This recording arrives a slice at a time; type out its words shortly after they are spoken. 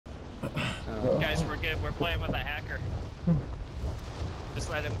Guys, we're good. We're playing with a hacker. Just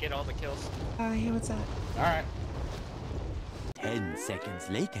let him get all the kills. Oh, yeah, what's that? All right. 10 seconds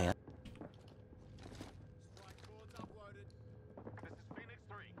later.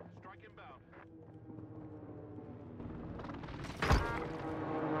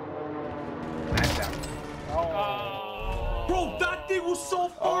 Oh. Bro, that thing was so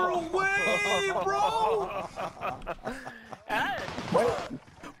far away, bro.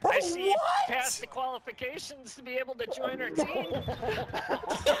 I see you passed the qualifications to be able to join our team.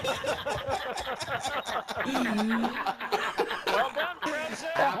 Well done,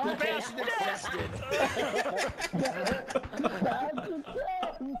 Frozone. Application accepted.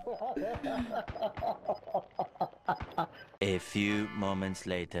 A few moments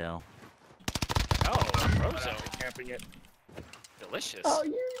later. Oh, Frozone camping it. Delicious. Oh,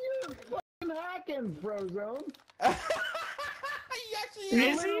 you're fucking hacking, Frozone. You You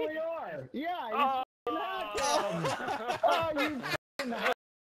Is he? literally are. Yeah, Oh. you hacking. Oh, you fucking hack.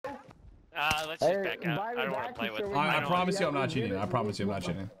 Let's just back out. I don't want to play with him. I promise you I'm not cheating. I promise you I'm not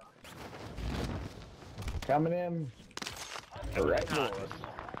cheating. Coming in. Right door.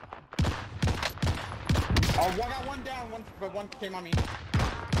 Oh, one got one down, but one came on me.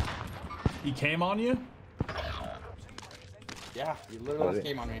 He came on you? Yeah, he literally just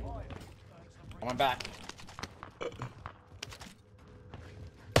came on me. On my back.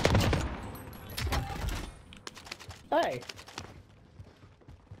 Hey.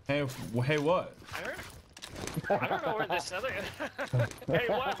 Hey, hey, what? I don't know where this other. Hey,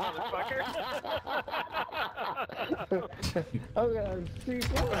 what, motherfucker? Okay,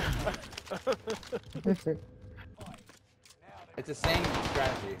 C4. It's the same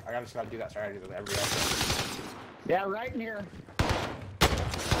strategy. I just gotta do that strategy with every other. Yeah, right in here.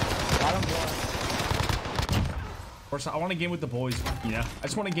 Bottom floor. Of course, I want to game with the boys. Yeah, I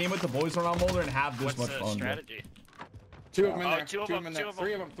just want to game with the boys around Molder and have this much fun. Strategy? Two of them in there. Two of them in there.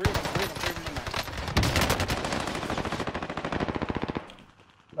 Three of them in there.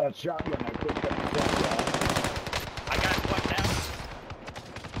 That shotgun, I picked up the shotgun. I got one down.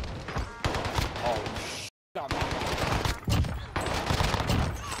 Oh, shit.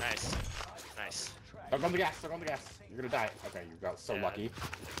 Nice. Nice. Don't go on the gas. You're gonna die. Okay, you got so lucky.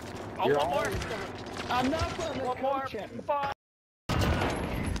 Oh, You're one more. I'm not from the One more. coaching. Fuck.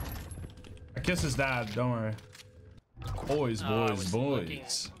 I kiss his dad. Don't worry. Boys, Oh, I boys, was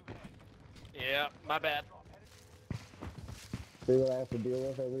boys. Yeah, my bad. See what I have to deal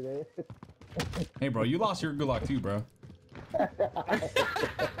with every day? Hey, bro, you lost your good luck too, bro.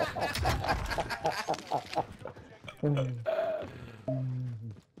 I'm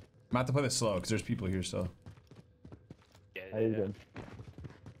about to play this slow because there's people here still. Yeah, How you doing?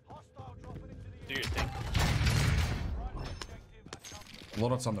 Do your thing.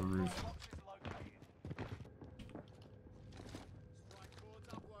 Loadout's on the roof.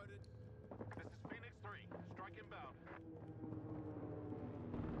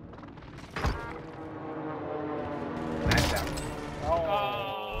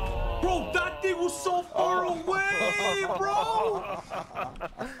 Bro, that thing was so far away, bro.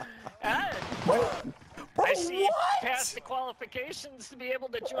 I see you passed the qualifications to be able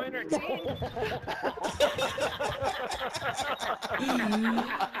to join our team.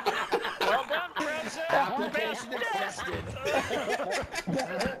 Well done, Frozone. Application accepted.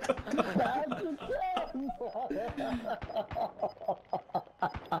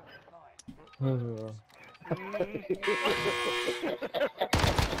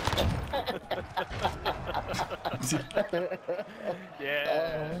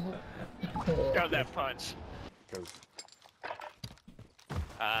 Yeah. Throw that punch.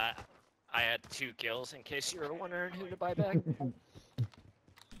 I had 2 kills in case you were wondering who to buy back.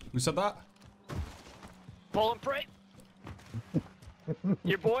 Who said that? Pull and pray.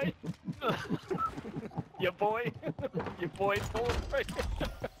 Your boy. Your boy. Your boy pull and pray.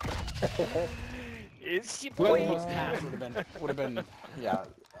 It's your boy. Almost half would have been, yeah.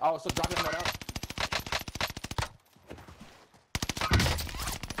 Oh, so drop it out.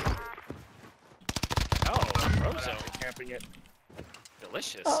 Oh, Frozone camping it.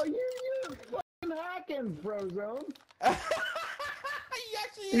 Delicious. Oh, you're fucking hacking, Frozone.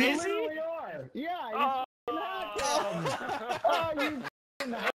 He You Is he? literally are. Yeah, Oh. you fucking hacking. Oh, you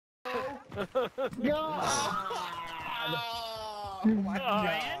fucking hack. God. Oh my god.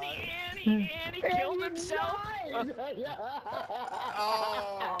 Annie killed himself. Oh my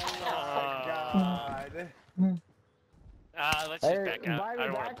god. Let's just back out. I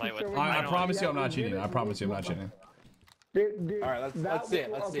don't want to play with him. I promise you I'm not cheating. I promise you I'm not cheating. Dude, All right, let's see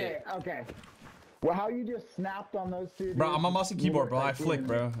it. Let's see it. Okay. Well, how you just snapped on those two? Bro, dudes, I'm a mouse and you keyboard, look bro. I like you flick, and-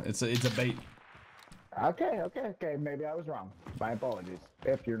 bro. It's a bait. Okay. Maybe I was wrong. My apologies.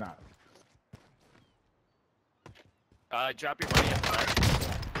 If you're not. Drop your money at the back.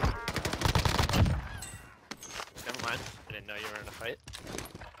 Never mind. I didn't know you were in a fight.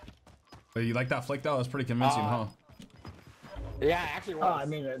 But you like that flick though? That's pretty convincing, huh? Yeah, it actually was. Oh, I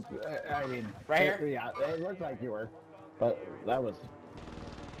mean, Right here? Yeah, it looked like you were, but that was,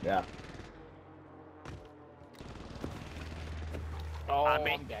 yeah. Oh, I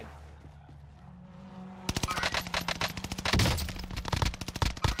mean- I'm dead.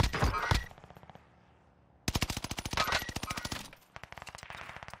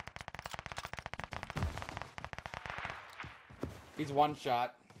 He's one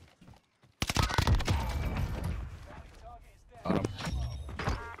shot. Got him.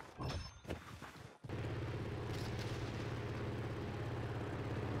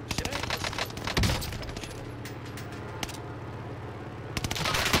 Should I?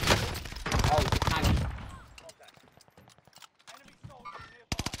 Oh, he's tiny.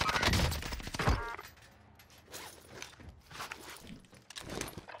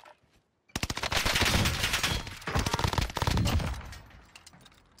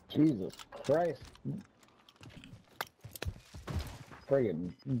 Jesus Christ.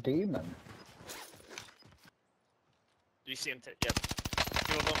 Friggin' demon. Do you see him? Yep.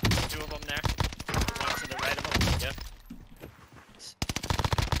 Two of them there. One to the right of him. Yep.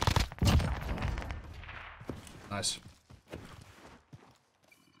 Nice.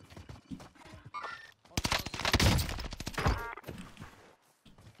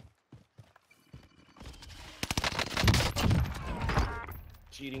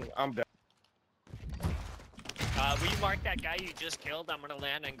 Cheating. I'm back. Will you mark that guy you just killed? I'm gonna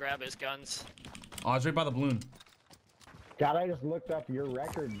land and grab his guns. Oh, it's right by the balloon. God, I just looked up your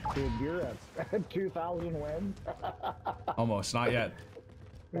record, dude. You're at 2,000 wins. Almost. Not yet.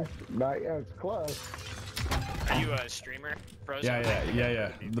 Not yet. It's close. Are you a streamer? Frozone?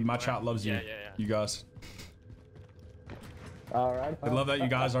 Yeah. My chat loves you. Yeah. You guys. All right. They love that you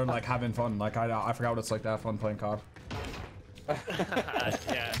guys are like having fun. Like I forgot what it's like to have fun playing COD.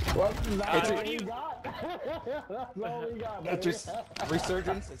 Yeah. Well, that's What all do we you- got. That's all we got. It's Baby. just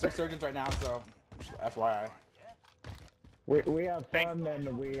resurgence. It's resurgence right now, so FYI. We have fun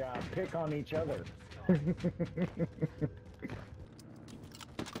and we pick on each other.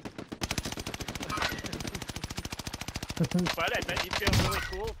 But I bet you feel really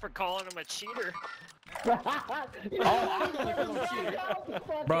cool for calling him a cheater.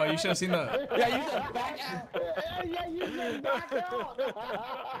 Bro, you should have seen the. Yeah, you said back out. Yeah, you said back out.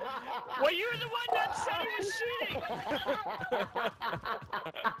 Well, you were the one that said he was cheating.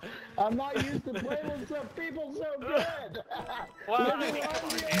 I'm not used to playing with some people so good. Well,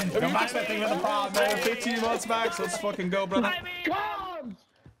 Go max that thing with the pod, man. 15 months max. Let's fucking go, brother. I mean,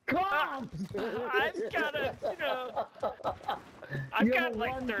 Coms! I've got a, I've got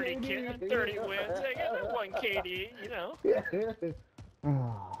like 30 wins. I got a 1 KD, you know.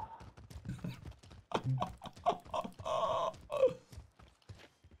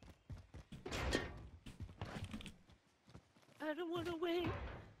 I don't want to wait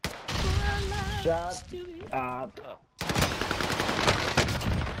for our lives Shut to be. up.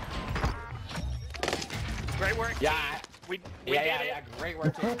 Great work. Yeah. We Yeah, did yeah. Great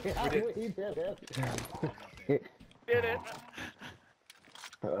work, team. We did. We did it. it. Did it.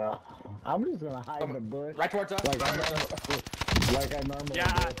 I'm just gonna hide in the bush Right towards us. like I normally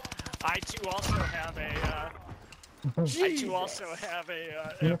Yeah, do. I too also have a. I too also have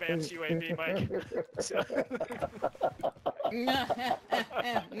a an advanced UAV mic. So,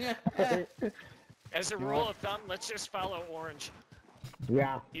 as a rule of thumb, let's just follow Orange.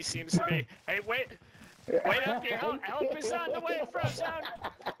 Yeah. He seems to be. Hey, wait up here. Help is on the way, Frozone.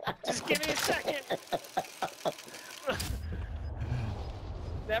 Just give me a second.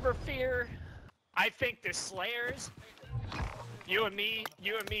 Never fear. I think the Slayers, you and me,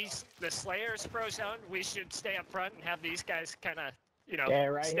 the Slayers, Frozone, we should stay up front and have these guys kind of, Yeah,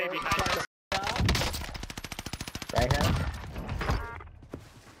 right stay here. behind us. Right here.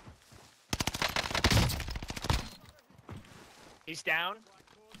 He's down.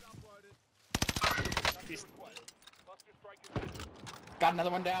 Got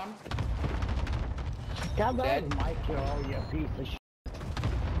another one down. God, that Dead. was my kill, you piece of shit.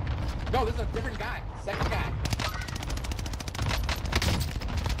 No, this is a different guy. Second guy.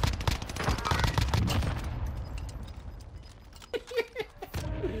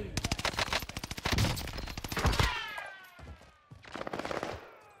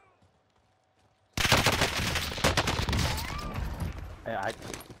 Yeah,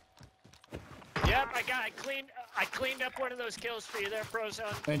 Yeah, I cleaned up one of those kills for you there,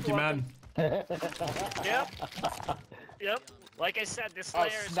 Frozone. Thank you, man. Yep. Yep. Like I said, the Oh,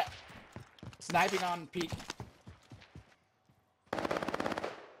 Slayers. sniping on Pete.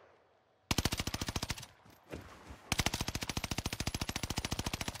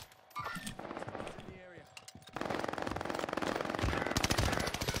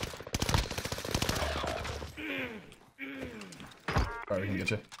 Alright, we can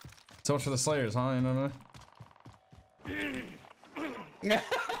get you. So much for the Slayers, huh? You know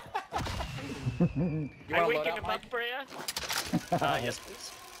what I weakened him up for you? Yes,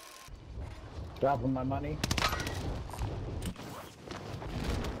 please. Dropping my money.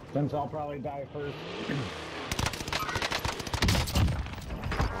 Since I'll probably die first.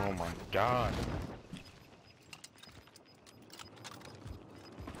 Oh my god.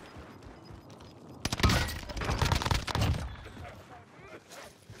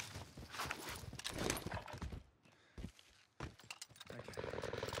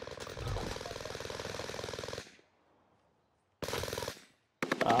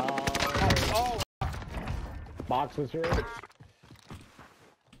 Boxes here.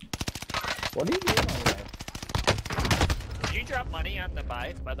 What are you doing over there? Did you drop money on the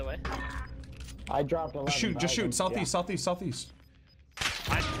buy, by the way? I dropped 11. Just shoot. Southeast, southeast.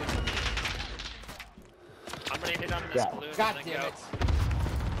 I'm gonna hit on this balloon. God and damn then it.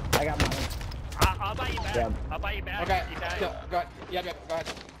 I got money. I'll buy you back. Yeah. I'll buy you back. Okay, if you die. go ahead. Yeah, go ahead.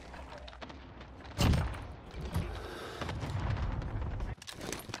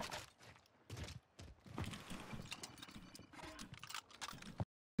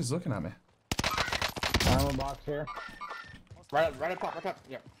 He's looking at me. Armor box here. Right up top.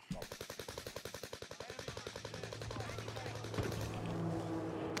 Yep.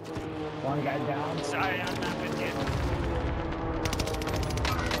 One guy down. Sorry, I'm not with you.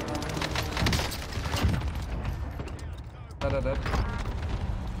 Dead.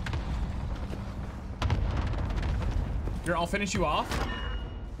 Here, I'll finish you off.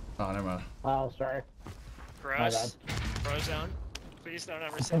 Oh, never mind. Oh, sorry. Gross. Frozone. Please don't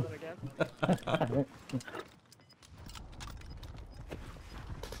ever say that again.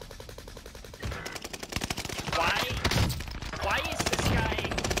 Why is this guy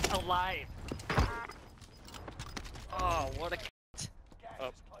alive? Oh, what a cat.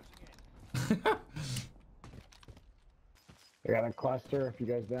 Oh. I got a cluster if you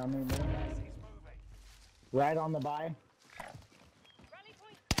guys down me. Right on the buy.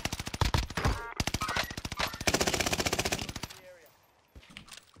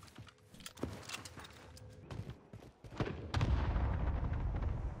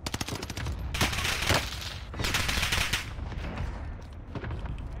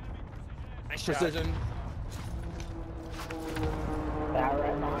 Nice shot. Precision. Yeah,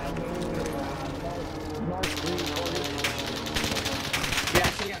 right behind me. North 340. Yeah,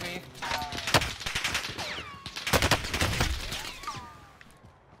 shooting at me.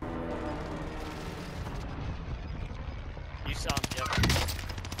 You saw him, yep.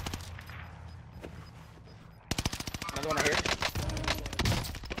 Another one right here.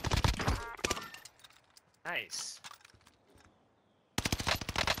 Nice.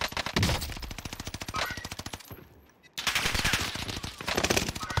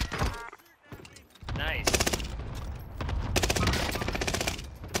 Nice.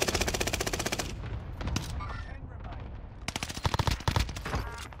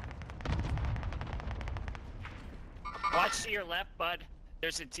 Watch to your left, bud.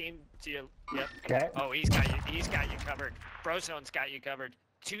 There's a team to your yep. Okay. Oh, he's got you covered. Frozone's got you covered.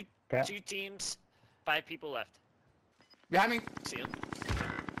 Two teams, 5 people left. Behind me. See him?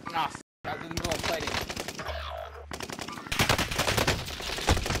 Ah, I was in the middle of fighting.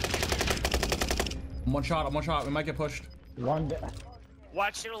 I'm one shot. We might get pushed. One down.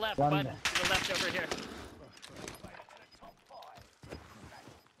 Watch to the left, One bud. down. To the left over here.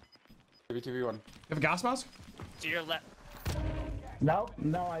 2v1. You have a gas mask? To your left. Nope,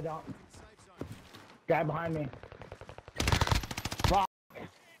 no, I don't. Guy behind me.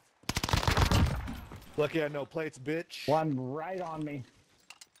 Lucky I know plates, bitch. One right on me.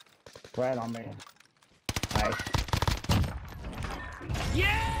 Right on me. Nice.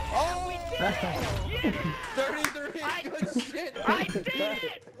 Yeah! Oh, We did it! Yeah! 33. Good shit. I did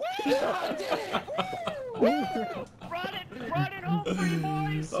it! Woo! I did it. Woo! Run it home for you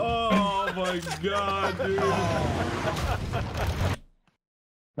boys! Oh my god, dude.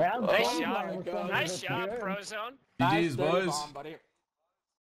 Man, Nice oh shot. my God, Nice that's shot, good. Frozone. GG's, dirty boys. bomb, buddy.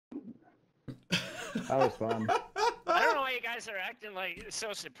 That was fun. I don't know why you guys are acting like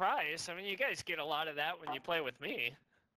so surprised. I mean, you guys get a lot of that when you play with me.